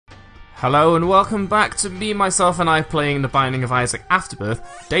Hello and welcome back to me, myself and I playing The Binding of Isaac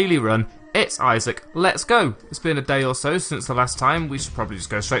Afterbirth daily run. It's Isaac, let's go! It's been a day or so since the last time. We should probably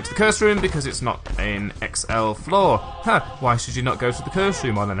just go straight to the curse room because it's not an XL floor. Why should you not go to the curse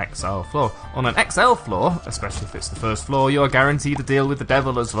room on an XL floor? On an XL floor, especially if it's the first floor, you are guaranteed to deal with the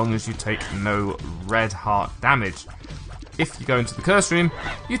devil as long as you take no red heart damage. If you go into the curse room,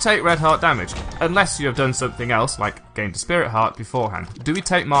 you take red heart damage, unless you have done something else, like gained a spirit heart beforehand. Do we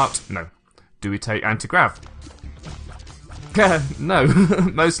take marked? No. Do we take anti-grav? No,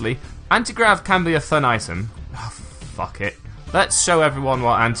 mostly. Anti-grav can be a fun item. Oh, fuck it. Let's show everyone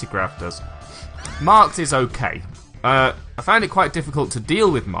what anti-grav does. Marked is okay. I found it quite difficult to deal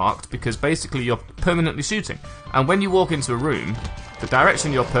with marked because basically you're permanently shooting. And when you walk into a room, the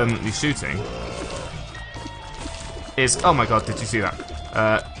direction you're permanently shooting is, oh my god, did you see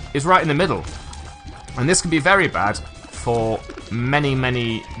that? Is right in the middle. And this can be very bad for many,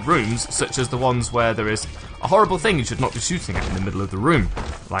 many rooms, such as the ones where there is a horrible thing you should not be shooting at in the middle of the room.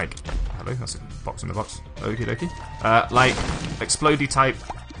 Like, hello, that's a box in the box. Okie dokie. Like, explodey type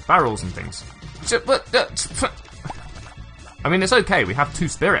barrels and things. I mean, it's okay, we have 2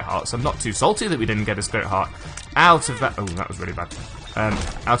 spirit hearts. I'm not too salty that we didn't get a spirit heart out of that. Oh, that was really bad.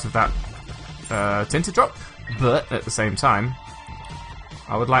 Out of that tinted drop. But at the same time,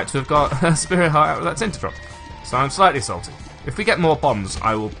 I would like to have got a spirit heart out of that tinted drop. So I'm slightly salty. If we get more bombs,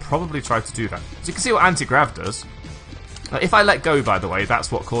 I will probably try to do that. So you can see what anti-grav does. If I let go, by the way,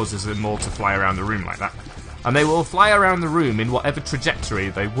 that's what causes them all to fly around the room like that. And they will fly around the room in whatever trajectory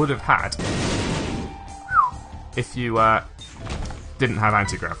they would have had if you didn't have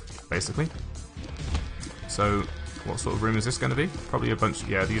anti-grav, basically. So, what sort of room is this going to be? Probably a bunch.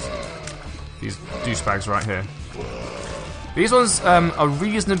 Yeah, these douchebags right here. These ones are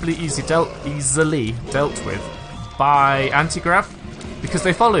reasonably easily dealt with by anti-grav because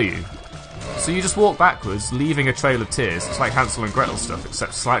they follow you. So you just walk backwards, leaving a trail of tears. It's like Hansel and Gretel stuff,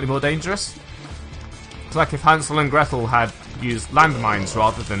 except slightly more dangerous. It's like if Hansel and Gretel had used landmines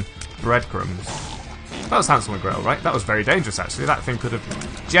rather than breadcrumbs. That was Hansel and Gretel, right? That was very dangerous, actually. That thing could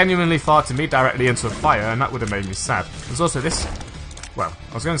have genuinely farted me directly into a fire, and that would have made me sad. There's also this... Well,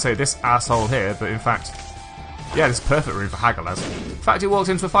 I was going to say this asshole here, but in fact... Yeah, this is perfect room for Hagalaz. In fact, he walked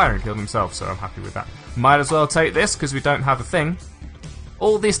into a fire and killed himself, so I'm happy with that. Might as well take this, because we don't have a thing.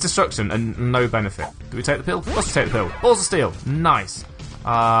 All this destruction and no benefit. Do we take the pill? Let's take the pill. Balls of steel. Nice.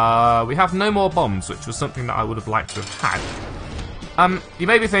 We have no more bombs, which was something that I would have liked to have had. You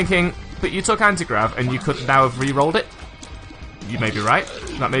may be thinking, but you took anti-grav and you could now have re-rolled it. You may be right.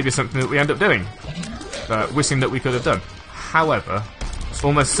 That may be something that we end up doing. Wishing that we could have done. However, it's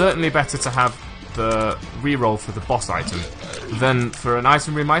almost certainly better to have the reroll for the boss item than for an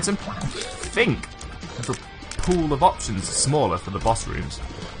item room item. I think the pool of options is smaller for the boss rooms.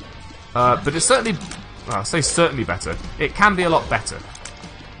 But it's certainly, well, I'll say certainly better. It can be a lot better.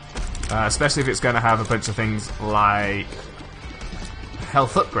 Especially if it's going to have a bunch of things like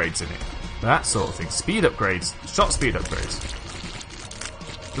health upgrades in it. That sort of thing. Speed upgrades. Shot speed upgrades.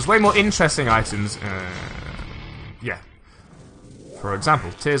 There's way more interesting items. Yeah. For example,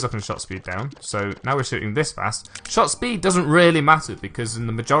 tears up and shot speed down. So now we're shooting this fast. Shot speed doesn't really matter because in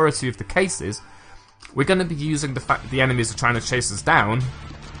the majority of the cases, we're going to be using the fact that the enemies are trying to chase us down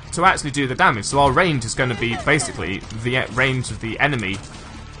to actually do the damage. So our range is going to be basically the range of the enemy,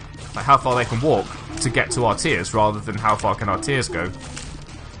 like how far they can walk to get to our tears, rather than how far can our tears go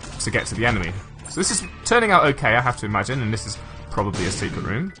to get to the enemy. So this is turning out okay, I have to imagine, and this is probably a secret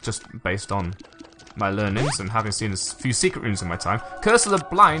room, just based on my learnings and having seen a few secret rooms in my time. Curse of the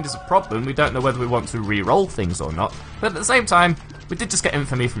Blind is a problem. We don't know whether we want to re-roll things or not. But at the same time, we did just get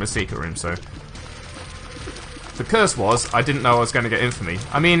infamy from a secret room, so... The curse was, I didn't know I was going to get infamy.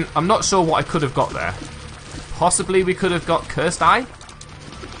 I mean, I'm not sure what I could have got there. Possibly we could have got Cursed Eye?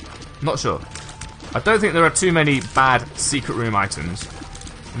 Not sure. I don't think there are too many bad secret room items.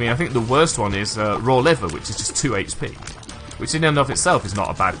 I mean, I think the worst one is Raw Liver, which is just 2 HP. Which in and of itself is not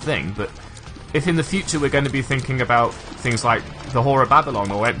a bad thing, but... If in the future we're going to be thinking about things like the Whore of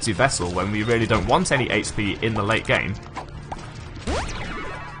Babylon or Empty Vessel when we really don't want any HP in the late game...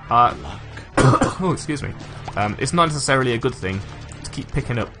 oh, excuse me. It's not necessarily a good thing to keep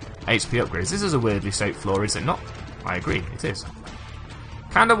picking up HP upgrades. This is a weirdly shaped floor, is it not? I agree, it is.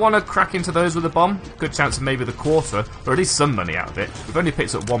 Kinda want to crack into those with a bomb. Good chance of maybe the quarter, or at least some money out of it. We've only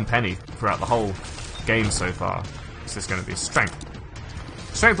picked up 1 penny throughout the whole game so far. This is going to be strength.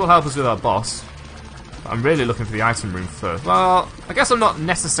 Strength will help us with our boss. But I'm really looking for the item room first. Well, I guess I'm not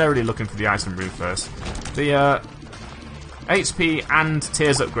necessarily looking for the item room first. The HP and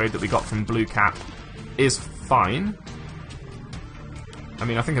tears upgrade that we got from Blue Cap is fine. I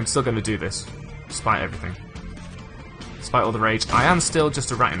mean, I think I'm still going to do this, despite everything. Despite all the rage, I am still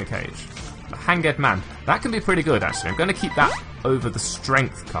just a rat in a cage. A hanged man. That can be pretty good, actually. I'm going to keep that over the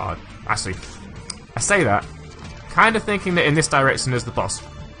strength card. Actually, I say that, kind of thinking that in this direction is the boss.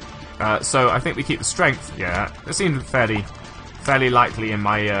 So I think we keep the strength. Yeah, it seemed fairly likely in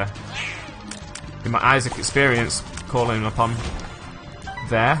my Isaac experience calling upon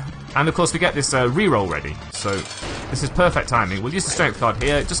there. And of course we get this reroll ready, so this is perfect timing. We'll use the strength card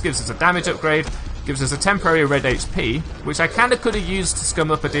here. It just gives us a damage upgrade, gives us a temporary red HP, which I kind of could have used to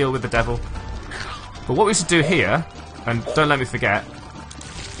scum up a deal with the devil. But what we should do here, and don't let me forget,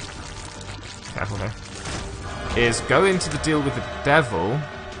 careful here, is go into the deal with the devil,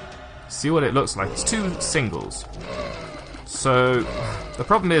 see what it looks like. It's 2 singles. So the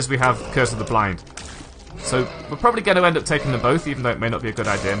problem is we have Curse of the Blind. So we're probably going to end up taking them both, even though it may not be a good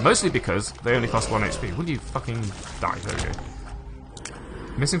idea. Mostly because they only cost 1 HP. Will you fucking die? There we go.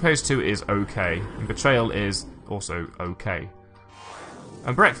 Missing Page 2 is okay. And Betrayal is also okay.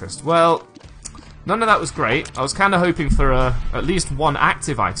 And Breakfast. Well, none of that was great. I was kind of hoping for at least 1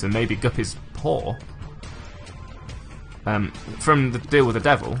 active item, maybe Guppy's Paw. From the deal with the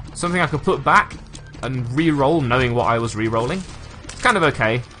devil. Something I could put back and re-roll knowing what I was re-rolling. It's kind of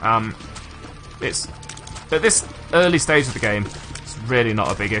okay. It's... At this early stage of the game, it's really not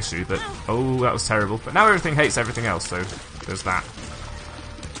a big issue, but... Oh, that was terrible. But now everything hates everything else, so there's that.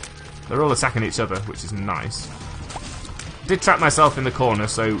 They're all attacking each other, which is nice. Did trap myself in the corner,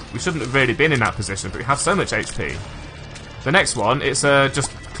 so we shouldn't have really been in that position, but we have so much HP. The next one, it's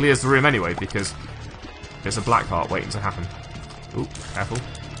just clears the room anyway, because there's a black heart waiting to happen. Ooh, careful.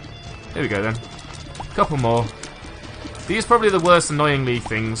 Here we go then. Couple more. These are probably the worst annoyingly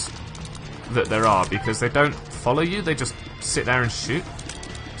things that there are, because they don't follow you, they just sit there and shoot.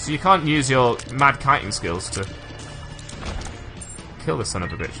 So you can't use your mad kiting skills to kill this son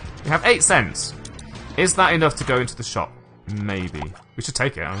of a bitch. We have 8 cents. Is that enough to go into the shop? Maybe. We should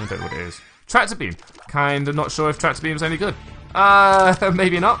take it, I don't know what it is. Tractor beam. Kinda not sure if tractor beam's any good.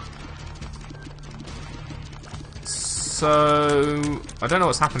 Maybe not. So... I don't know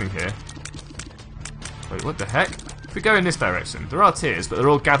what's happening here. Wait, what the heck? If we go in this direction, there are tiers, but they're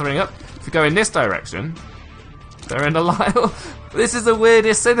all gathering up. If we go in this direction, they're in a line. This is the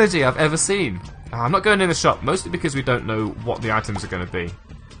weirdest synergy I've ever seen. I'm not going in the shop, mostly because we don't know what the items are going to be.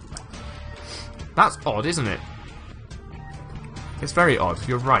 That's odd, isn't it? It's very odd,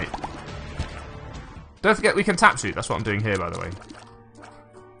 you're right. Don't forget we can tap shoot, that's what I'm doing here, by the way.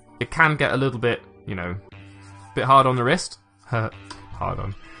 It can get a little bit, you know, a bit hard on the wrist. Hard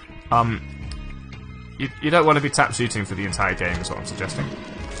on. You don't want to be tap shooting for the entire game, is what I'm suggesting.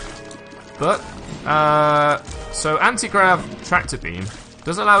 But, so anti-grav tractor beam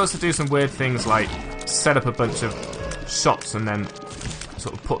does allow us to do some weird things like set up a bunch of shots and then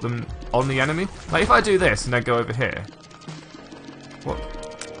sort of put them on the enemy. Like if I do this and then go over here. What?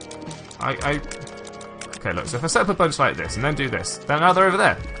 Okay, look, so if I set up a bunch like this and then do this, then now they're over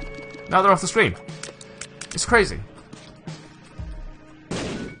there. Now they're off the screen. It's crazy.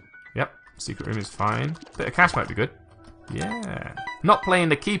 Yep, secret room is fine. Bit of cash might be good. Yeah. Not playing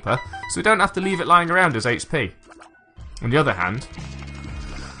the keeper, so we don't have to leave it lying around as HP. On the other hand,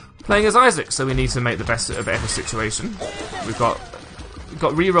 playing as Isaac, so we need to make the best of every situation. We've got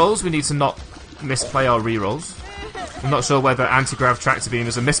rerolls, we need to not misplay our rerolls. I'm not sure whether anti-grav tractor beam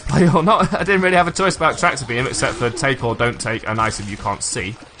is a misplay or not. I didn't really have a choice about tractor beam except for take or don't take an item you can't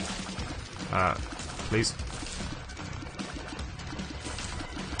see. Please.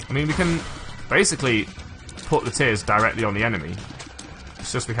 I mean, we can basically put the tiers directly on the enemy.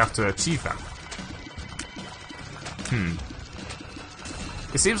 It's just we have to achieve that.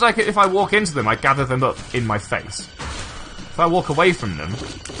 It seems like if I walk into them, I gather them up in my face. If I walk away from them,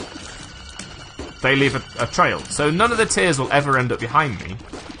 they leave a trail. So none of the tiers will ever end up behind me.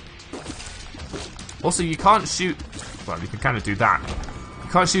 Also, you can't shoot... Well, you can kind of do that. You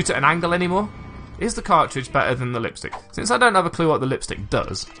can't shoot at an angle anymore. Is the cartridge better than the lipstick? Since I don't have a clue what the lipstick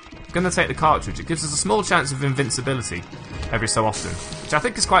does, I'm going to take the cartridge. It gives us a small chance of invincibility every so often, which I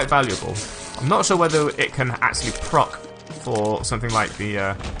think is quite valuable. I'm not sure whether it can actually proc for something like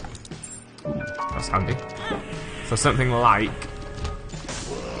the... Ooh, that's handy. For something like...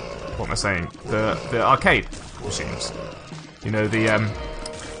 What am I saying? The arcade machines. You know, the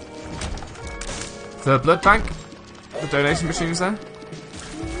blood bank? The donation machines there?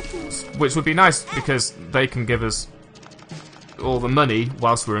 Which would be nice because they can give us all the money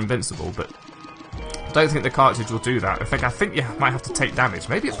whilst we're invincible, but I don't think the cartridge will do that. I think you might have to take damage.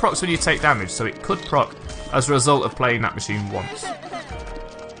 Maybe it procs when you take damage, so it could proc as a result of playing that machine once.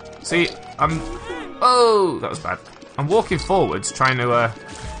 See, Oh, that was bad. I'm walking forwards, trying to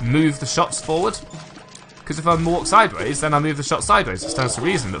move the shots forward. Because if I walk sideways, then I move the shot sideways. It stands to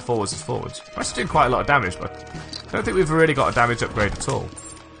reason that forwards is forwards. I'm actually doing quite a lot of damage, but I don't think we've really got a damage upgrade at all.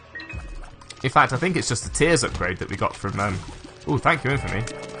 In fact, I think it's just the tiers upgrade that we got from... oh, thank you, Infamy.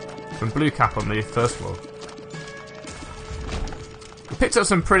 From Blue Cap on the first floor. We picked up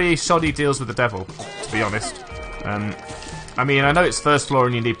some pretty shoddy deals with the devil, to be honest. I mean, I know it's first floor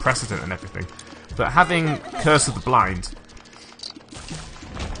and you need precedent and everything, but having Curse of the Blind,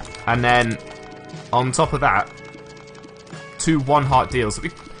 and then on top of that, 2 1-heart deals.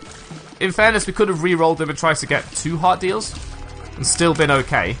 In fairness, we could have re-rolled them and tried to get 2-heart deals and still been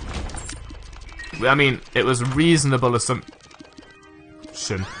okay. I mean, it was a reasonable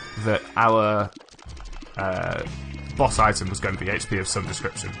assumption that our boss item was going to be HP of some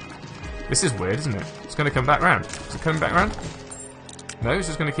description. This is weird, isn't it? It's going to come back round. Is it coming back round? No, it's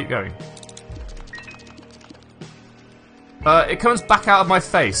just going to keep going. It comes back out of my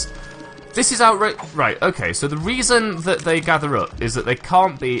face. This is outright... Right, okay, so the reason that they gather up is that they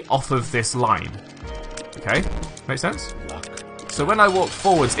can't be off of this line. Okay? Make sense? So when I walk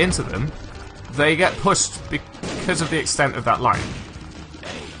forwards into them, they get pushed because of the extent of that line.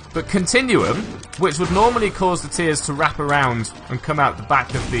 But Continuum, which would normally cause the tiers to wrap around and come out the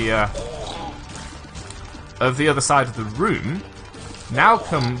back of the other side of the room, now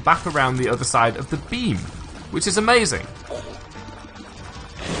come back around the other side of the beam, which is amazing.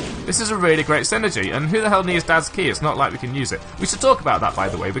 This is a really great synergy, and who the hell needs Dad's key? It's not like we can use it. We should talk about that, by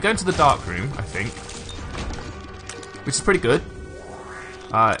the way. We're going to the dark room, I think, which is pretty good.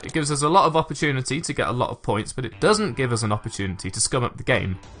 It gives us a lot of opportunity to get a lot of points, but it doesn't give us an opportunity to scum up the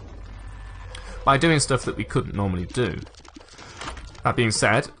game by doing stuff that we couldn't normally do. That being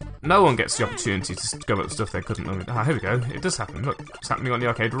said, no one gets the opportunity to scum up stuff they couldn't normally do. Ah, here we go. It does happen. Look, it's happening on the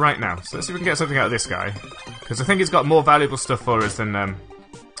arcade right now. So let's see if we can get something out of this guy, because I think he's got more valuable stuff for us than...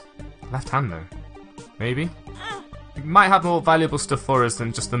 left hand, though. Maybe? He might have more valuable stuff for us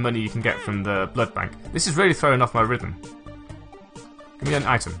than just the money you can get from the blood bank. This is really throwing off my rhythm. Give me an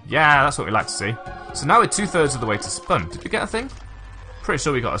item. Yeah, that's what we like to see. So now we're 2/3 of the way to Spun. Did we get a thing? Pretty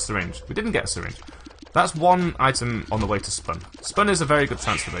sure we got a syringe. We didn't get a syringe. That's one item on the way to Spun. Spun is a very good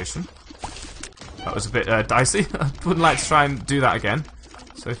transformation. That was a bit dicey. I wouldn't like to try and do that again.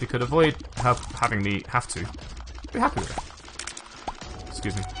 So if you could avoid having me have to, be happy with it.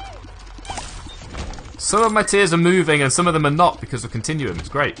 Excuse me. Some of my tiers are moving and some of them are not because of Continuum. It's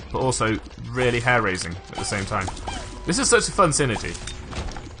great, but also really hair-raising at the same time. This is such a fun synergy.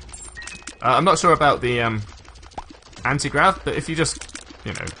 I'm not sure about the anti-grav, but if you just,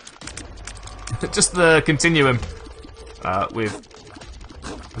 you know, just the Continuum with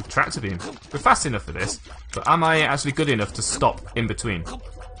Tractor Beam. We're fast enough for this, but am I actually good enough to stop in between?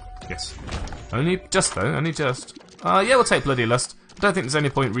 Yes. Only just, though. Only just. Yeah, we'll take Bloody Lust. I don't think there's any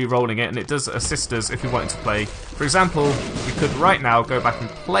point re-rolling it, and it does assist us if we wanted to play. For example, we could right now go back and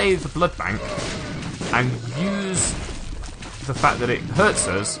play the Blood Bank and use the fact that it hurts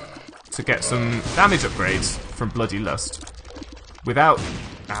us to get some damage upgrades from Bloody Lust without,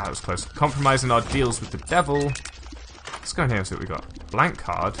 that was close, compromising our deals with the devil. Let's go in here and see what we got. Blank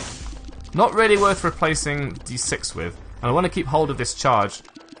card. Not really worth replacing D6 with, and I want to keep hold of this charge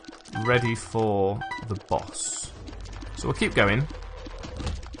ready for the boss. So we'll keep going.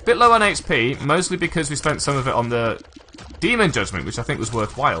 Bit low on HP, mostly because we spent some of it on the Demon Judgment, which I think was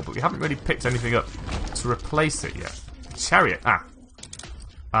worthwhile, but we haven't really picked anything up to replace it yet. Chariot,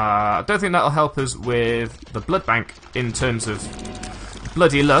 I don't think that'll help us with the Blood Bank in terms of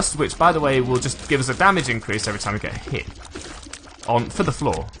Bloody Lust, which, by the way, will just give us a damage increase every time we get hit for the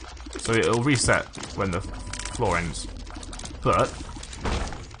floor. So it'll reset when the floor ends. But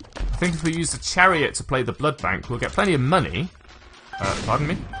I think if we use the Chariot to play the Blood Bank, we'll get plenty of money. Pardon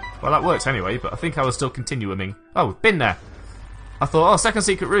me? Well, that worked anyway, but I think I was still continuing. Oh, we've been there. I thought, oh, second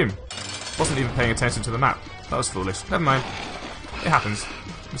secret room. Wasn't even paying attention to the map. That was foolish. Never mind. It happens.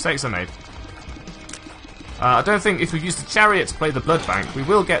 Mistakes are made. I don't think if we use the Chariot to play the Blood Bank, we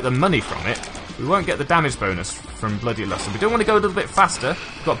will get the money from it. We won't get the damage bonus from Bloody Lust. And we don't want to go a little bit faster.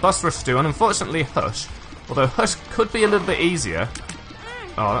 We've got Bust Rush to do, and unfortunately Hush. Although Hush could be a little bit easier.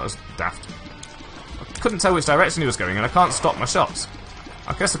 Oh, that was daft. I couldn't tell which direction he was going, and I can't stop my shots.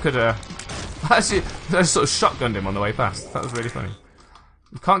 I guess I could, actually, I sort of shotgunned him on the way past. That was really funny.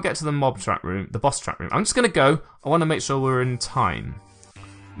 We can't get to the mob trap room, the boss trap room. I'm just going to go. I want to make sure we're in time.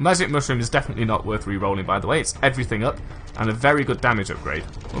 Magic Mushroom is definitely not worth re-rolling, by the way. It's everything up, and a very good damage upgrade.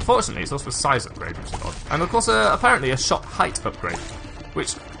 Unfortunately, it's also a size upgrade, which is odd. And of course, apparently a shot height upgrade,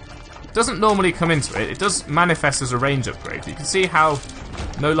 which doesn't normally come into it. It does manifest as a range upgrade. You can see how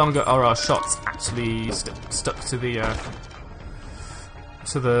no longer are our shots at actually stuck to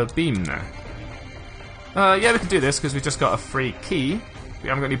the beam there. Yeah, we can do this because we just got a free key. We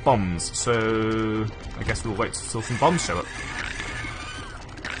haven't got any bombs, so I guess we'll wait till some bombs show up.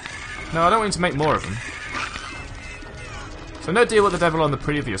 No, I don't want to make more of them. So no deal with the devil on the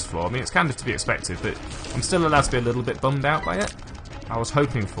previous floor. I mean, it's kind of to be expected, but I'm still allowed to be a little bit bummed out by it. I was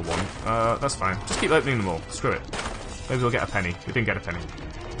hoping for one. That's fine. Just keep opening them all. Screw it. Maybe we'll get a penny. We didn't get a penny.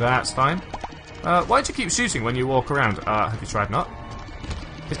 That's fine. Why'd you keep shooting when you walk around? Have you tried not?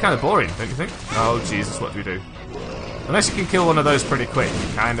 It's kind of boring, don't you think? Oh, Jesus, what do we do? Unless you can kill one of those pretty quick,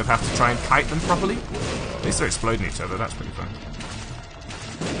 you kind of have to try and kite them properly. At least they're exploding each other, that's pretty fun.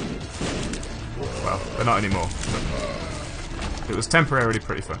 Well, they're not anymore. But it was temporarily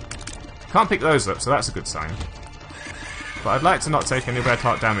pretty fun. Can't pick those up, so that's a good sign. But I'd like to not take any red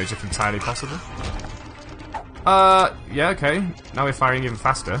heart damage if entirely possible. Yeah, okay. Now we're firing even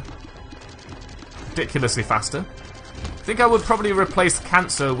faster. Ridiculously faster. I think I would probably replace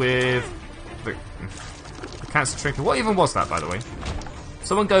cancer with the cancer trinket. What even was that, by the way?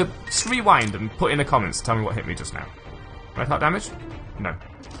 Someone go, just rewind and put in the comments to tell me what hit me just now. Red heart damage? No.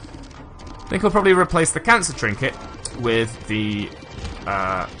 I think I'll probably replace the cancer trinket with the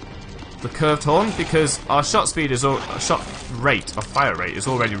curved horn, because our shot speed is shot rate, our fire rate is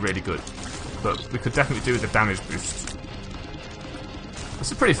already really good. But we could definitely do with the damage boost.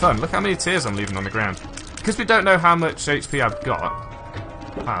 This is pretty fun. Look how many tears I'm leaving on the ground. Because we don't know how much HP I've got.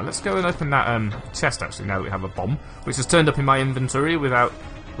 Let's go and open that chest, actually, now that we have a bomb, which has turned up in my inventory without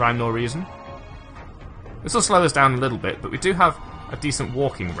rhyme nor reason. This will slow us down a little bit, but we do have a decent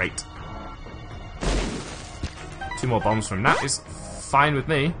walking rate. 2 more bombs from that is fine with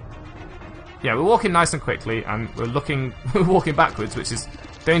me. Yeah, we're walking nice and quickly, and we're walking backwards, which is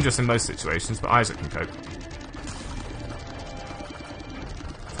dangerous in most situations, but Isaac can cope.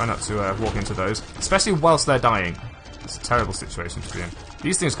 Try not to walk into those, especially whilst they're dying. It's a terrible situation to be in.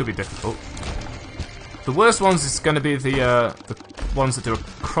 These things could be difficult. The worst ones is going to be the ones that do a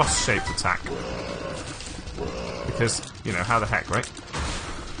cross-shaped attack. Because, you know, how the heck, right?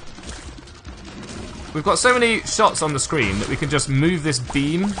 We've got so many shots on the screen that we can just move this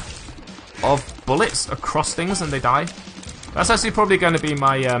beam of bullets across things and they die. That's actually probably going to be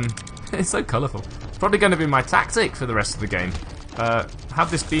my... it's so colourful. It's probably going to be my tactic for the rest of the game. Have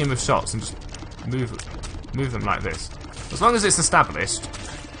this beam of shots and just move them like this. As long as it's established.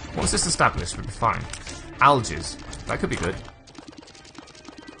 Once it's established, we'll be fine. Alges. That could be good.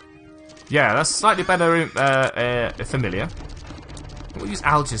 Yeah, that's slightly better familiar. We'll use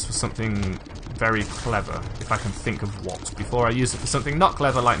alges for something very clever, if I can think of what, before I use it for something not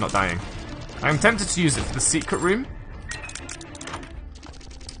clever like not dying. I'm tempted to use it for the secret room.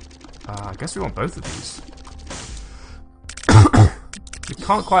 I guess we want both of these. We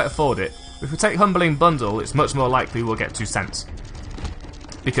can't quite afford it. If we take Humbling Bundle, it's much more likely we'll get 2 cents.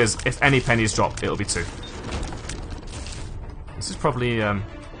 Because if any pennies drop, it'll be 2. This is probably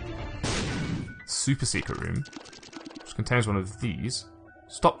super secret room, which contains one of these.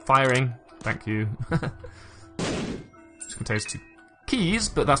 Stop firing. Thank you. Which contains 2 keys,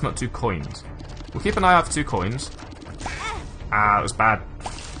 but that's not 2 coins. We'll keep an eye out for 2 coins. Ah, that was bad.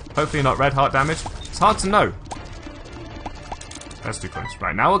 Hopefully not red heart damage. It's hard to know. There's 2 coins.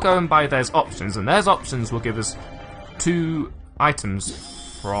 Right, now we'll go and buy There's Options, and There's Options will give us 2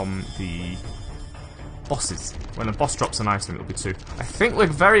 items from the bosses. When a boss drops an item, it'll be 2. I think we're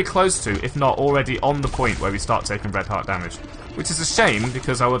very close to, if not already on the point where we start taking red heart damage. Which is a shame,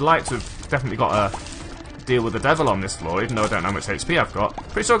 because I would like to have definitely got a deal with the devil on this floor, even though I don't know how much HP I've got.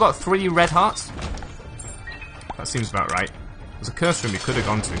 Pretty sure I've got 3 red hearts. That seems about right. There's a curse room we could have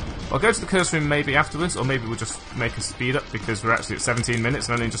gone to. I'll go to the curse room maybe afterwards, or maybe we'll just make a speed up because we're actually at 17 minutes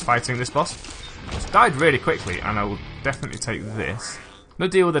and only just fighting this boss. It's died really quickly, and I will definitely take this. No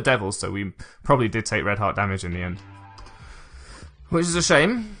deal with the devil, so we probably did take red heart damage in the end. Which is a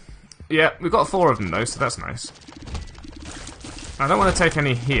shame. Yeah, we've got 4 of them though, so that's nice. I don't want to take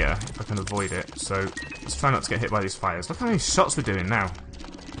any here, if I can avoid it, so let's try not to get hit by these fires. Look how many shots we're doing now.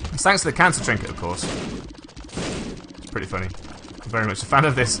 It's thanks to the cancer trinket, of course. It's pretty funny. I'm very much a fan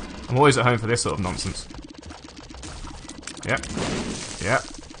of this. I'm always at home for this sort of nonsense. Yep. Yep.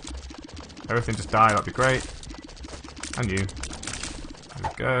 Everything just die, that'd be great. And you. There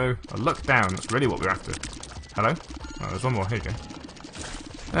we go. A look down, that's really what we're after. Hello? Oh, there's one more, here you go.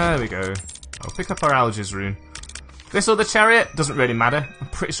 There we go. I'll pick up our alges rune. This or the chariot? Doesn't really matter. I'm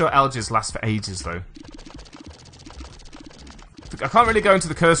pretty sure alges last for ages, though. I can't really go into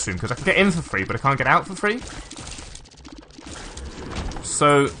the curse room, because I can get in for free, but I can't get out for free.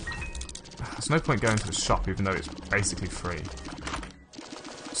 So, there's no point going to the shop, even though it's basically free.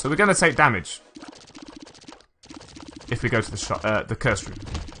 So we're going to take damage. if we go to the curse room.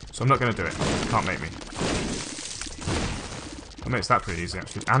 So I'm not going to do it. Can't make me. That makes that pretty easy,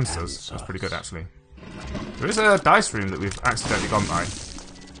 actually. Answers. That's pretty good, actually. There is a dice room that we've accidentally gone by.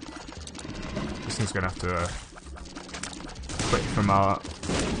 This thing's going to have to quit from our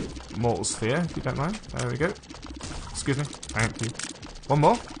mortal sphere, if you don't mind. There we go. Excuse me. Thank you. One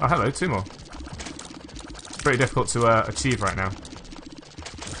more? Oh, hello. 2 more. It's pretty difficult to achieve right now.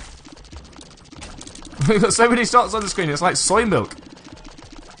 We've got so many shots on the screen. It's like soy milk.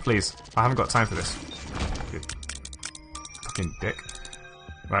 Please. I haven't got time for this. You fucking dick.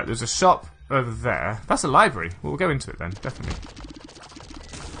 Right, there's a shop over there. That's a library. We'll go into it then, definitely.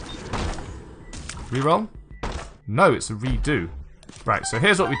 Reroll? No, it's a redo. Right, so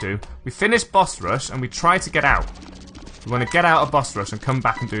here's what we do. We finish boss rush and we try to get out. We want to get out of boss rush and come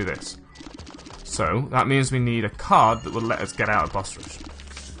back and do this. So, that means we need a card that will let us get out of boss rush.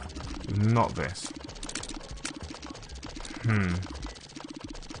 Not this.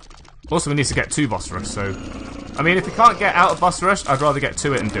 Also, we need to get to boss rush, so... I mean, if we can't get out of boss rush, I'd rather get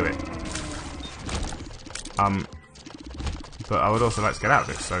to it and do it. But I would also like to get out of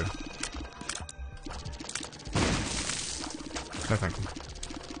it, so... No, thank you.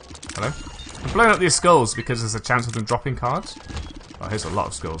 Hello? I'm blowing up these skulls because there's a chance of them dropping cards. Oh, here's a lot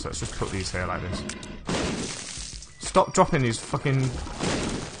of skulls. Let's just put these here like this. Stop dropping these fucking...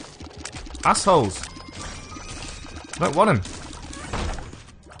 assholes. I don't want them.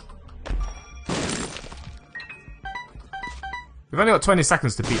 We've only got 20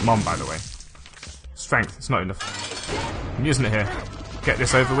 seconds to beat Mom, by the way. Strength, it's not enough. I'm using it here. Get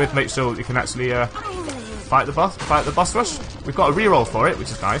this over with, make sure you can actually fight the boss rush. We've got a reroll for it,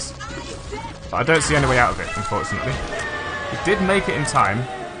 which is nice. But I don't see any way out of it, unfortunately. We did make it in time.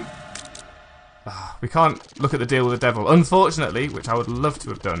 We can't look at the deal with the devil, unfortunately, which I would love to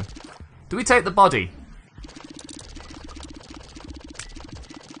have done. Do we take the body?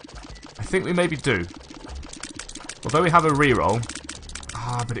 I think we maybe do. Although we have a reroll.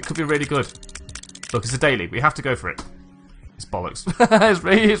 But it could be really good. Look, it's a daily. We have to go for it. It's bollocks.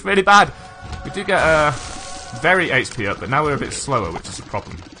 it's really bad. We do get very HP up, but now we're a bit slower, which is a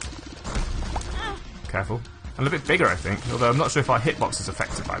problem. Careful. And a bit bigger, I think. Although I'm not sure if our hitbox is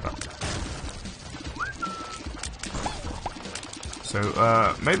affected by that.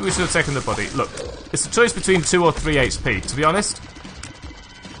 So, maybe we should have taken the body. Look, it's a choice between 2 or 3 HP. To be honest,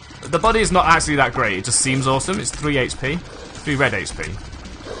 the body is not actually that great. It just seems awesome. It's 3 HP. 3 red HP.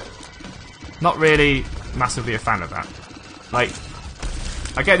 Not really massively a fan of that. Like,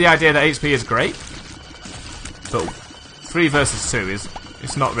 I get the idea that HP is great, but 3 versus 2 is...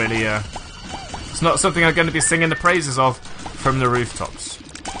 it's not really, it's not something I'm going to be singing the praises of from the rooftops.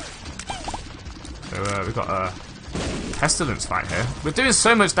 So, we've got a pestilence fight here. We're doing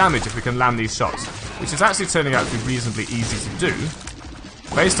so much damage if we can land these shots, which is actually turning out to be reasonably easy to do,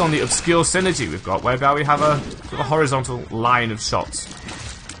 based on the obscure synergy we've got, whereby we have a sort of a horizontal line of shots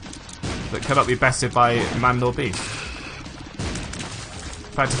that cannot be bested by man nor beast.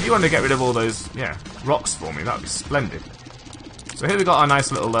 In fact, if you want to get rid of all those, rocks for me, that would be splendid. So here we got our nice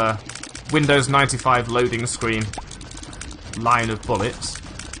little Windows 95 loading screen line of bullets.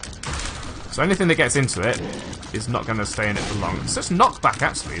 So anything that gets into it is not going to stay in it for long. It's just knockback,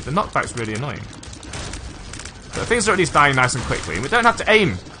 actually. The knockback's really annoying. But things are at least dying nice and quickly. We don't have to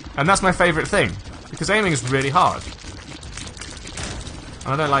aim, and that's my favourite thing, because aiming is really hard.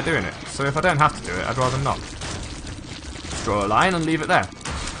 And I don't like doing it. So if I don't have to do it, I'd rather not. Just draw a line and leave it there.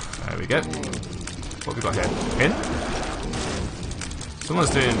 There we go. What have we got here? Pin? Someone's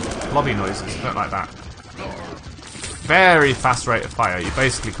doing lobby noises. I don't like that. Very fast rate of fire. You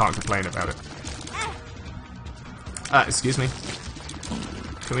basically can't complain about it. Excuse me.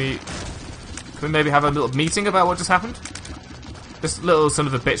 Can we maybe have a little meeting about what just happened? This little son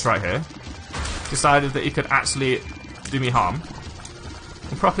of a bitch right here decided that he could actually do me harm.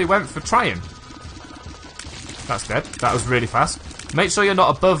 And properly went for trying. That's dead. That was really fast. Make sure you're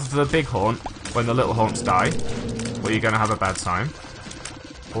not above the big haunt when the little haunts die, or you're going to have a bad time.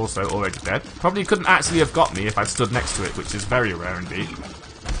 Also already dead. Probably couldn't actually have got me if I'd stood next to it, which is very rare indeed.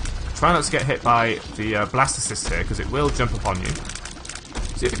 Try not to get hit by the blast assist here, because it will jump upon you.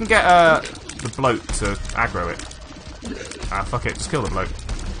 See if we can get the bloat to aggro it. Fuck it. Just kill the bloat.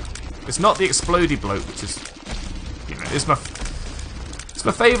 It's not the explodey bloat, which is... you know, it's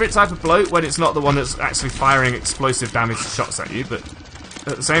my favourite type of bloat when it's not the one that's actually firing explosive damage shots at you, but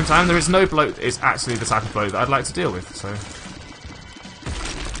at the same time, there is no bloat that is actually the type of bloat that I'd like to deal with, so...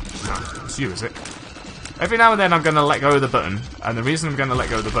 nah, it's you, is it? Every now and then I'm going to let go of the button, and the reason I'm going to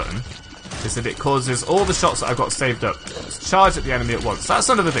let go of the button is that it causes all the shots that I've got saved up to charge at the enemy at once. That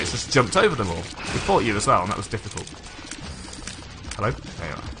son of a bitch just jumped over them all. We fought you as well, and that was difficult.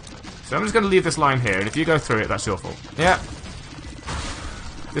 So I'm just going to leave this line here, and if you go through it, that's your fault. Yeah.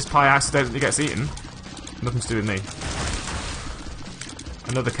 This pie accidentally gets eaten. Nothing to do with me.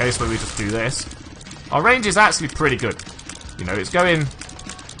 Another case where we just do this. Our range is actually pretty good. You know, it's going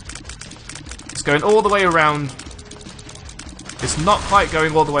all the way around. It's not quite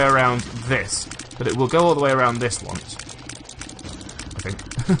going all the way around this, but it will go all the way around this once. I think.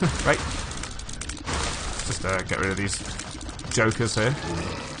 Right? Just get rid of these jokers here.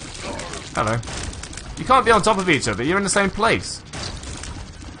 Hello. You can't be on top of each other, you're in the same place.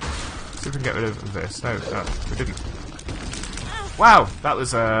 See if we can get rid of this. No, we didn't. Wow, that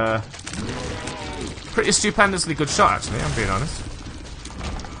was a pretty stupendously good shot, actually, I'm being honest.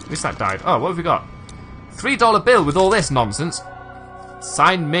 At least that died. Oh, what have we got? $3 bill with all this nonsense.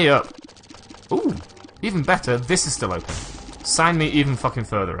 Sign me up. Ooh, even better, this is still open. Sign me even fucking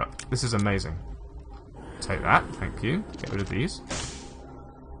further up. This is amazing. Take that, thank you. Get rid of these.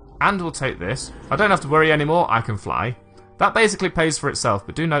 And we'll take this. I don't have to worry anymore, I can fly. That basically pays for itself,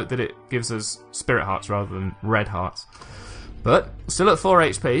 but do note that it gives us spirit hearts rather than red hearts. But, still at 4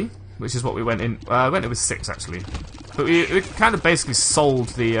 HP, which is what we went in. Went in with 6, actually. But we kind of basically sold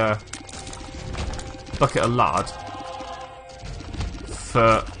the bucket of lard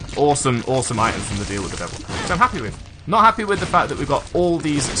for awesome, awesome items from the deal with the devil. Which I'm happy with. Not happy with the fact that we've got all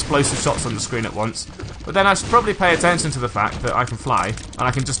these explosive shots on the screen at once, but then I should probably pay attention to the fact that I can fly, and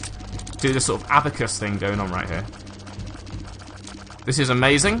I can just do this sort of abacus thing going on right here. This is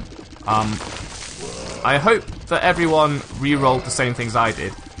amazing. I hope that everyone re-rolled the same things I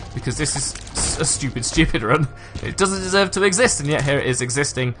did, because this is a stupid, stupid run. It doesn't deserve to exist, and yet here it is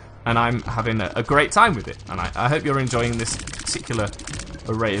existing, and I'm having a great time with it. And I hope you're enjoying this particular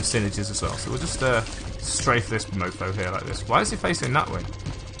array of synergies as well. So we'll just strafe this mofo here like this. Why is he facing that way?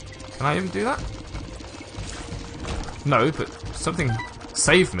 Can I even do that? No, but something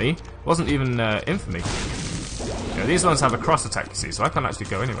saved me. It wasn't even in for me. Yeah, these ones have a cross attack, you see, so I can't actually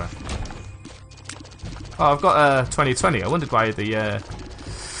go anywhere. Oh, I've got 2020. I wondered why the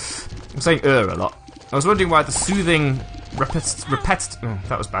I'm saying a lot. I was wondering why the soothing repetitive. Oh,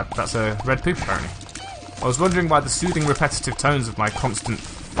 that was bad. That's a red poop apparently. I was wondering why the soothing repetitive tones of my constant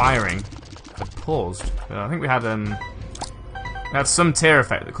firing had paused. I think we had some tear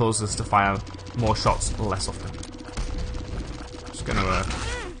effect that caused us to fire more shots less often. Just gonna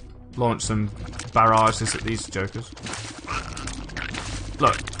launch some barrages at these jokers.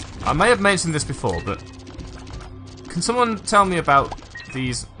 Look, I may have mentioned this before, but can someone tell me about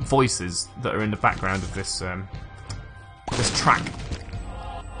these voices that are in the background of this this track?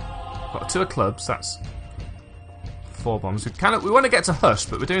 Got 2 clubs. That's 4 bombs. We want to get to Hush,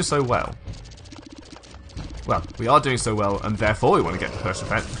 but we're doing so well. Well, we are doing so well, and therefore we want to get to Hush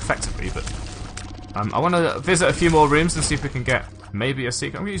effectively. But I want to visit a few more rooms and see if we can get maybe a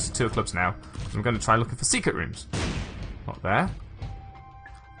secret. I'm going to use the 2 clubs now. So I'm going to try looking for secret rooms. Not there.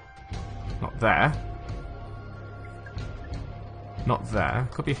 Not there. Not there.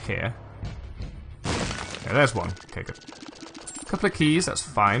 Could be here. Yeah, there's one. Okay, good. A couple of keys, that's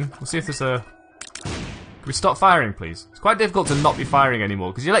fine. We'll see if there's a... Can we stop firing, please? It's quite difficult to not be firing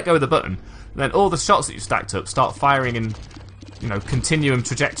anymore, because you let go of the button, and then all the shots that you stacked up start firing in, you know, continuum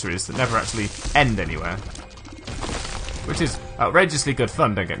trajectories that never actually end anywhere. Which is outrageously good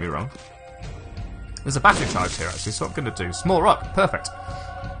fun, don't get me wrong. There's a battery charge here, actually, so what I'm going to do... Small rock, perfect.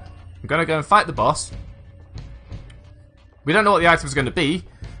 I'm going to go and fight the boss. We don't know what the item's going to be,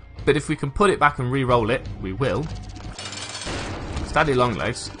 but if we can put it back and re-roll it, we will. It's Daddy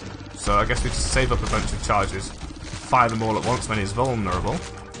Longlegs, so I guess we just save up a bunch of charges, fire them all at once when he's vulnerable.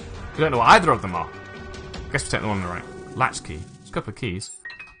 We don't know what either of them are. I guess we take the one on the right. Latch key. There's a couple of keys.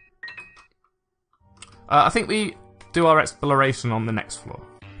 I think we do our exploration on the next floor.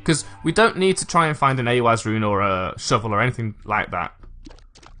 Because we don't need to try and find an AWAS rune or a shovel or anything like that.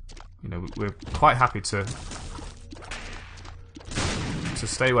 You know, we're quite happy to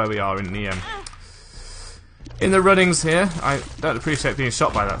stay where we are in the runnings here. I don't appreciate being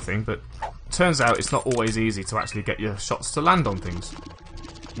shot by that thing, but turns out it's not always easy to actually get your shots to land on things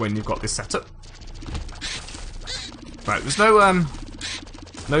when you've got this setup. Right, there's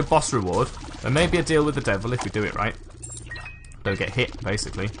no boss reward. There may be a deal with the devil if we do it right. Don't get hit,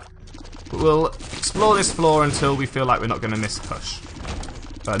 basically. But we'll explore this floor until we feel like we're not going to miss Hush.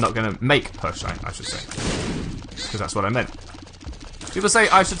 Not going to make Hush, I should say. Because that's what I meant. People say,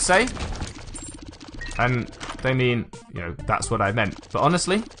 I should say, and they mean, you know, that's what I meant. But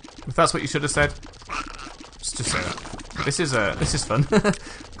honestly, if that's what you should have said, just say that. This is fun.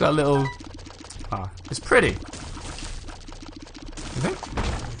 Got a little... it's pretty. You think?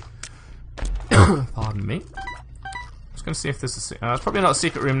 Pardon me. Just going to see if there's a... there's probably not a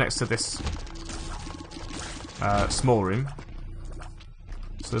secret room next to this small room.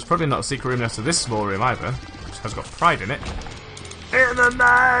 So there's probably not a secret room next to this small room either, which has got pride in it. In the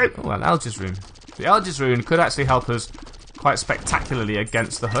night! Oh, an Alga's room. The Alga's rune could actually help us quite spectacularly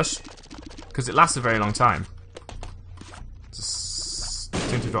against the Hush, because it lasts a very long time. Just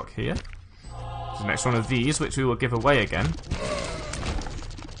tinted rock here. There's the next one of these, which we will give away again.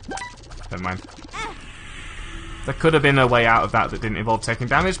 Never mind. There could have been a way out of that didn't involve taking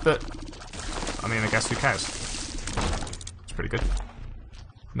damage, but I mean, I guess who cares? It's pretty good.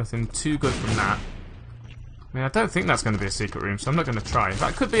 Nothing too good from that. I mean, I don't think that's going to be a secret room, so I'm not going to try.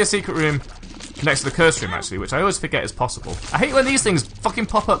 That could be a secret room next to the curse room, actually, which I always forget is possible. I hate when these things fucking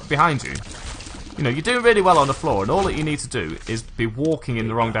pop up behind you. You know, you're doing really well on the floor, and all that you need to do is be walking in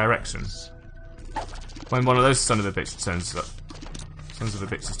the wrong direction. When one of those son of a bitches turns up. Sons of a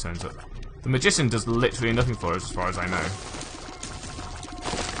bitches turns up. The magician does literally nothing for us, as far as I know.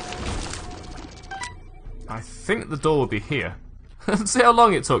 I think the door will be here. Let's see how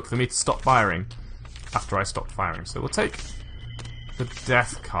long it took for me to stop firing after I stopped firing. So we'll take the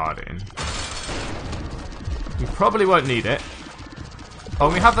death card in. We probably won't need it.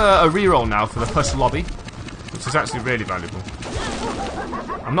 Oh, we have a reroll now for the Hush lobby, which is actually really valuable.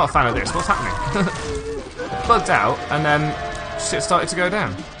 I'm not a fan of this. What's happening? Bugged out, and then shit started to go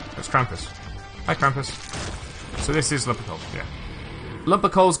down. It's Krampus. Hi, Krampus. So this is lump of coal, yeah. Lump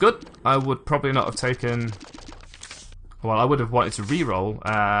of coal's good. I would probably not have taken... Well, I would have wanted to re-roll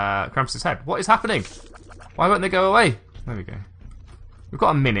Krampus' head. What is happening? Why won't they go away? There we go. We've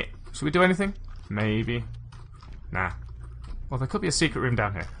got a minute. Should we do anything? Maybe. Nah. Well, there could be a secret room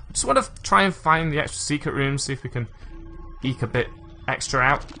down here. I just want to try and find the extra secret room, see if we can eke a bit extra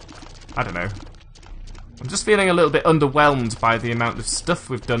out. I don't know. I'm just feeling a little bit underwhelmed by the amount of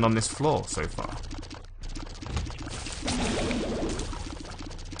stuff we've done on this floor so far.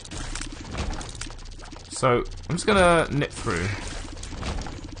 So, I'm just gonna nip through.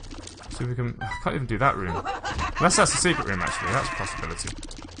 See if we can... I can't even do that room. Unless that's a secret room, actually. That's a possibility.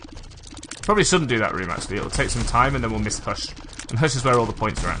 Probably shouldn't do that room, actually. It'll take some time and then we'll miss Hush. And Hush is where all the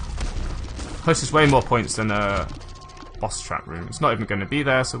points are at. Hush is way more points than a boss trap room. It's not even going to be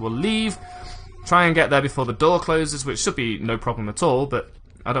there, so we'll leave. Try and get there before the door closes, which should be no problem at all, but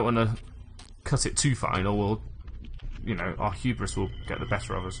I don't want to cut it too fine or we'll... You know, our hubris will get the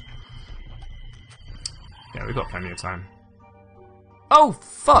better of us. Yeah, we've got plenty of time. Oh,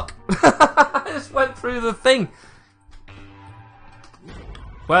 fuck! I just went through the thing!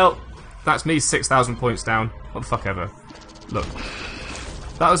 Well, that's me 6,000 points down. What the fuck ever. Look.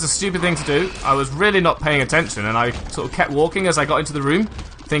 That was a stupid thing to do. I was really not paying attention, and I sort of kept walking as I got into the room,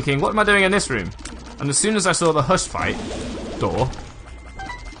 thinking, what am I doing in this room? And as soon as I saw the Hush fight door,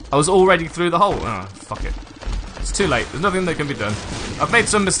 I was already through the hole. Oh, fuck it. It's too late. There's nothing that can be done. I've made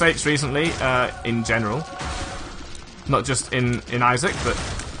some mistakes recently, in general. Not just in Isaac, but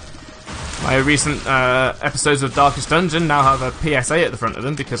my recent episodes of Darkest Dungeon now have a PSA at the front of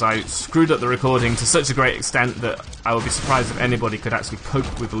them because I screwed up the recording to such a great extent that I would be surprised if anybody could actually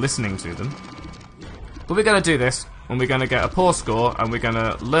cope with listening to them. But we're going to do this, and we're going to get a poor score, and we're going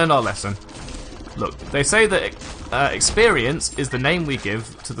to learn our lesson. Look, they say that experience is the name we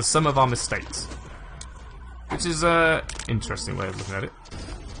give to the sum of our mistakes. Which is an interesting way of looking at it.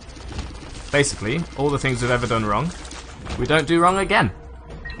 Basically, all the things we've ever done wrong, we don't do wrong again.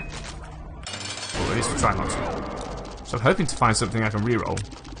 Or at least we try not to. So I'm hoping to find something I can reroll.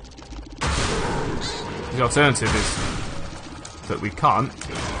 The alternative is that we can't,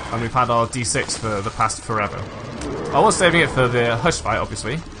 and we've had our D6 for the past forever. I was saving it for the Hush fight,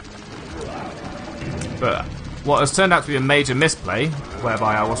 obviously. But what has turned out to be a major misplay,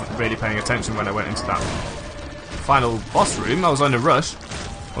 whereby I wasn't really paying attention when I went into that final boss room. I was on a rush,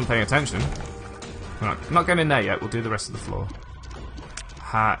 wasn't paying attention. Right, not getting in there yet, we'll do the rest of the floor.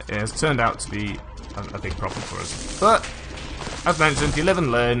 It has turned out to be a big problem for us. But, as mentioned, you live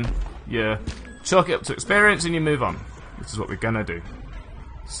and learn, you chalk it up to experience and you move on. Which is what we're gonna do.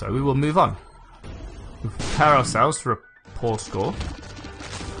 So we will move on. We'll prepare ourselves for a poor score.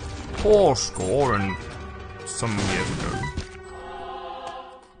 Poor score and some years ago.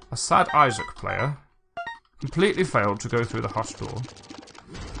 A sad Isaac player completely failed to go through the Hush door.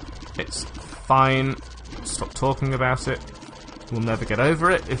 It's fine. Stop talking about it. We'll never get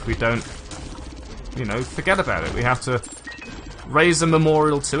over it if we don't, you know, forget about it. We have to raise a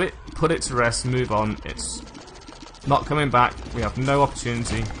memorial to it, put it to rest, move on. It's not coming back. We have no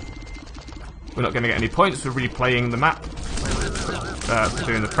opportunity. We're not going to get any points for replaying the map, for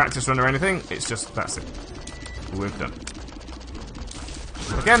doing the practice run or anything. It's just, that's it. We're done.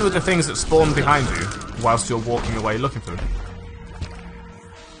 Again with the things that spawn behind you whilst you're walking away looking for them.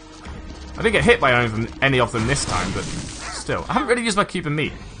 I didn't get hit by any of them this time, but still. I haven't really used my cube of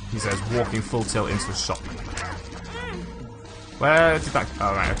meat, he says, walking full tilt into the shop. Where did that...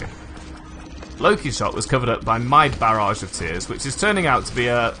 Oh, right, okay. Loki's shot was covered up by my barrage of tears, which is turning out to be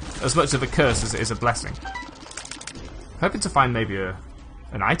as much of a curse as it is a blessing. Hoping to find maybe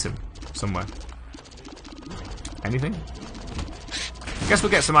an item somewhere. Anything? I guess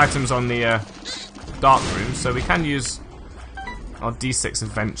we'll get some items on the dark room, so we can use our D6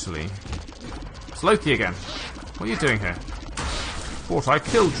 eventually. It's Loki again. What are you doing here? Thought I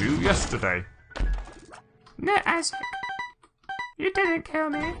killed you yesterday. No, Isaac. You didn't kill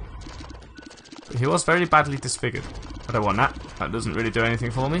me. He was very badly disfigured. I don't want that. That doesn't really do anything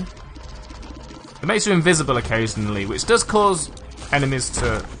for me. It makes you invisible occasionally, which does cause enemies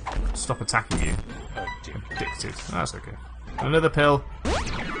to stop attacking you. Addicted. That's okay. Another pill.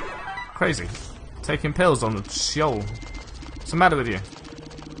 Crazy. Taking pills on the Sheol. What's the matter with you?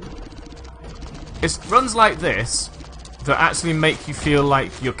 It's runs like this that actually make you feel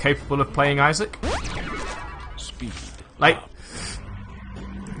like you're capable of playing Isaac. Speed. Like,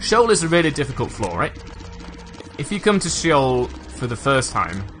 Sheol is a really difficult floor, right? If you come to Sheol for the first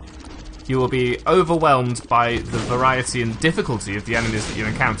time, you will be overwhelmed by the variety and difficulty of the enemies that you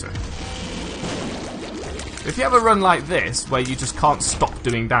encounter. If you have a run like this, where you just can't stop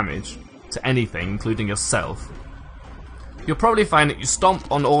doing damage to anything, including yourself, you'll probably find that you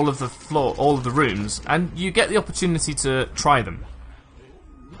stomp on all of the rooms, and you get the opportunity to try them.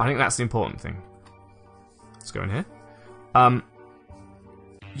 I think that's the important thing. Let's go in here.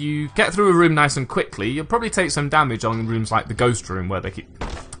 You get through a room nice and quickly. You'll probably take some damage on rooms like the ghost room, where they keep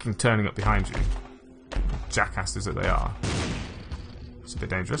fucking turning up behind you. Jackasses that they are. It's a bit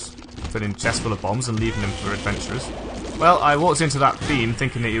dangerous. Filling chests full of bombs and leaving them for adventurers. Well, I walked into that beam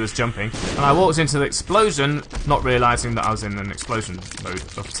thinking that he was jumping, and I walked into the explosion not realising that I was in an explosion mode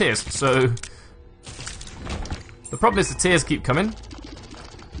of tears. So the problem is the tears keep coming,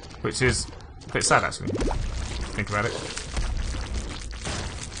 which is a bit sad actually. Think about it.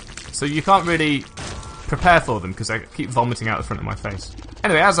 So you can't really prepare for them because they keep vomiting out the front of my face.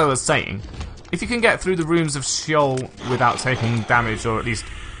 Anyway, as I was saying, if you can get through the rooms of Sheol without taking damage or at least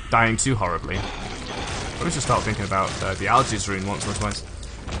dying too horribly, I should start thinking about the Algae's rune once or twice.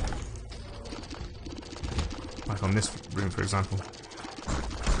 Like on this room, for example.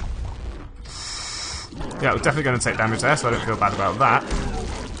 Yeah, we're definitely going to take damage there, so I don't feel bad about that.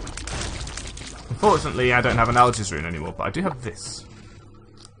 Unfortunately, I don't have an Algae's rune anymore, but I do have this.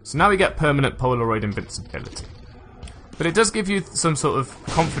 So now we get permanent Polaroid invincibility. But it does give you some sort of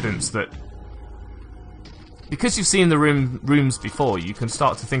confidence that because you've seen the rooms before, you can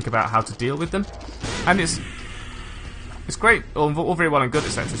start to think about how to deal with them. And it's great, all very well and good,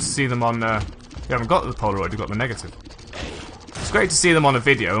 etc. to see them on... you haven't got the Polaroid, you've got the negative. It's great to see them on a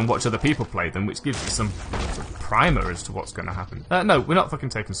video and watch other people play them, which gives you some sort of primer as to what's going to happen. No, we're not fucking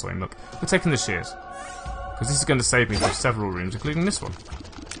taking Soin, look. We're taking the shears. Because this is going to save me from several rooms, including this one.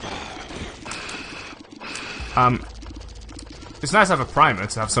 It's nice to have a primer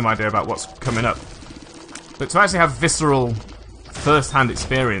to have some idea about what's coming up. But to actually have visceral, first-hand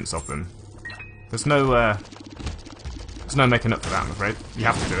experience of them, there's no making up for that, I'm afraid. You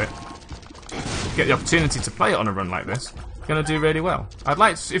have to do it. You get the opportunity to play it on a run like this, you're going to do really well. I'd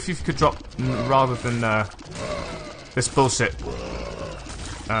like to, if you could drop, rather than this bullshit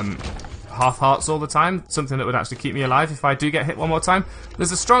half hearts all the time, something that would actually keep me alive if I do get hit one more time.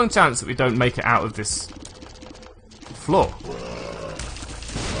 There's a strong chance that we don't make it out of this floor.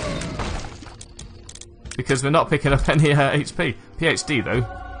 Because we're not picking up any HP. PhD though,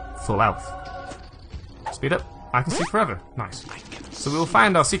 full health. Speed up. I can see forever. Nice. So we will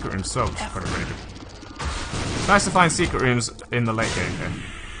find our secret rooms as well, which is quite really good. It's nice to find secret rooms in the late game here.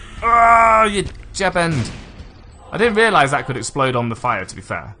 Oh, you jeb end. I didn't realise that could explode on the fire, to be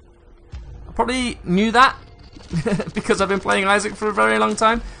fair. I probably knew that because I've been playing Isaac for a very long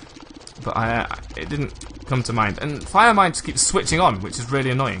time, but it didn't come to mind. And fire mine just keeps switching on, which is really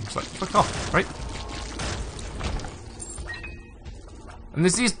annoying. It's like, fuck off, right? And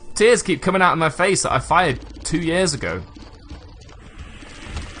there's these tears keep coming out of my face that I fired 2 years ago.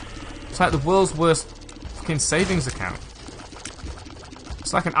 It's like the world's worst fucking savings account.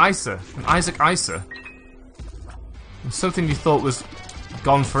 It's like an ISA, an Isaac ISA. And something you thought was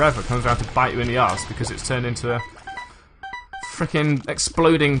gone forever comes around to bite you in the arse because it's turned into a freaking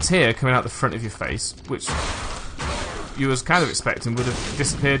exploding tear coming out the front of your face, which you was kind of expecting would have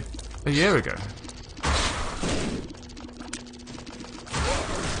disappeared a year ago.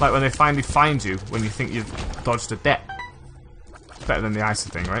 Like when they finally find you when you think you've dodged a debt. better than the icy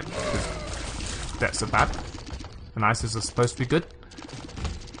thing, right? Because debts are bad. And ices are supposed to be good.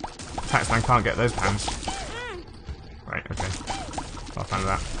 Taxman can't get those pans. Right, okay. Not a fan of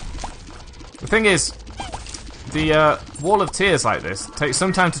that. The thing is, the Wall of Tears like this takes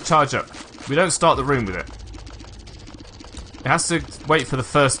some time to charge up. We don't start the room with it. It has to wait for the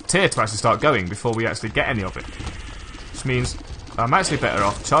first tier to actually start going before we actually get any of it. Which means I'm actually better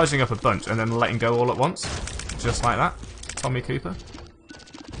off charging up a bunch and then letting go all at once. Just like that. Tommy Cooper.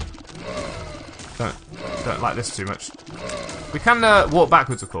 Don't like this too much. We can walk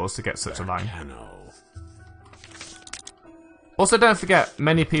backwards, of course, to get such a line. Also, don't forget,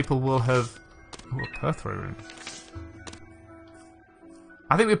 many people will have... Ooh, a Perthrow room.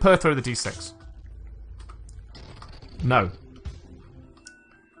 I think we Perthrow the D6. No.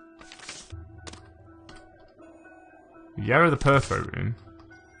 Yarrow the Perthrow room.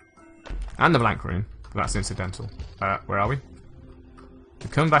 And the blank room. That's incidental. Where are we? We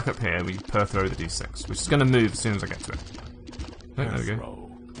come back up here, we Perthrow the D6, which is going to move as soon as I get to it. Oh, there we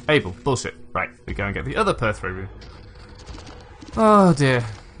go. Able. Bullshit. Right, we go and get the other Perthrow room. Oh dear.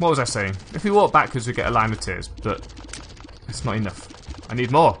 What was I saying? If we walk backwards, we get a line of tears, but it's not enough. I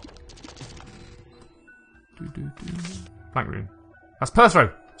need more. Blank room. That's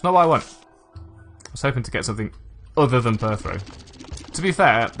Perthrow. It's not what I want. I was hoping to get something other than Perthrow. To be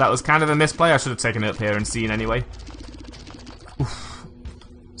fair, that was kind of a misplay. I should have taken it up here and seen anyway. Oof.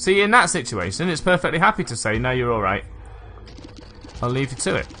 See, in that situation, it's perfectly happy to say, no, you're alright. I'll leave you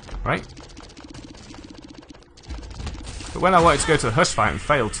to it, right? But when I wanted to go to the Hush fight and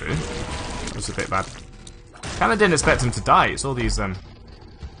failed to, it was a bit bad. Kinda didn't expect him to die. It's all these,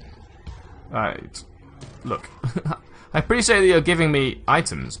 look. I appreciate that you're giving me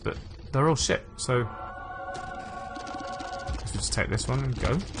items, but they're all shit, so... Let's just take this one and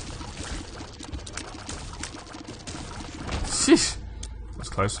go. Sheesh. That's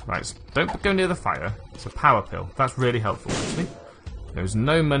close. Right, don't go near the fire. It's a power pill. That's really helpful, actually. There's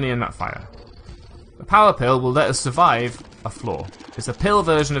no money in that fire. The power pill will let us survive a floor. It's a pill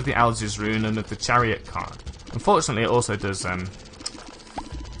version of the Algiers rune and of the chariot card. Unfortunately, it also does a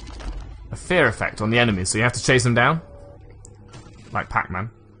fear effect on the enemies, so you have to chase them down. Like Pac-Man.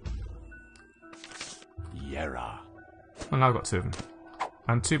 Yera. Well, now I've got 2 of them.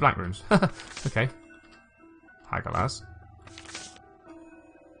 And 2 blank rooms. Okay. Hi, Galaz.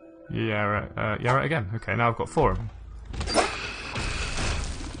 Yara again. Okay, now I've got 4 of them.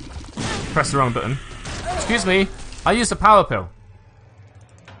 Press the wrong button. Excuse me, I used a power pill.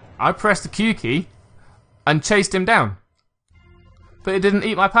 I pressed the Q key and chased him down. But it didn't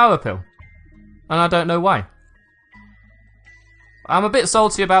eat my power pill. And I don't know why. I'm a bit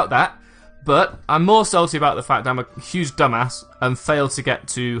salty about that, but I'm more salty about the fact that I'm a huge dumbass and failed to get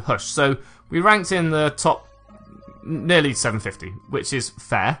to Hush. So we ranked in the top nearly 750, which is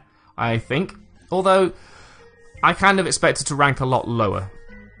fair, I think. Although I kind of expected to rank a lot lower.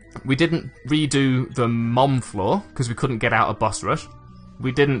 We didn't redo the Mom floor because we couldn't get out of boss rush.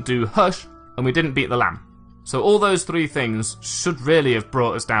 We didn't do Hush, and we didn't beat the Lamb. So all those 3 things should really have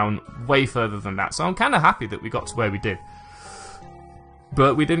brought us down way further than that. So I'm kind of happy that we got to where we did.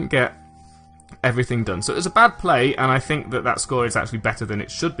 But we didn't get everything done. So it was a bad play, and I think that that score is actually better than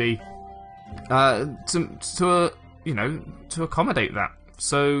it should be to accommodate that.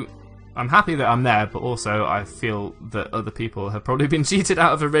 So I'm happy that I'm there, but also I feel that other people have probably been cheated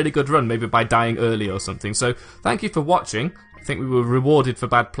out of a really good run, maybe by dying early or something. So thank you for watching. I think we were rewarded for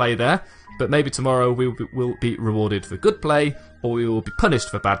bad play there, but maybe tomorrow we will be rewarded for good play, or we will be punished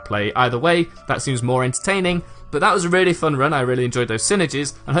for bad play. Either way, that seems more entertaining. But that was a really fun run. I really enjoyed those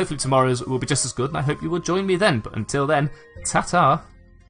synergies, and hopefully tomorrow's will be just as good, and I hope you will join me then. But until then, ta-ta!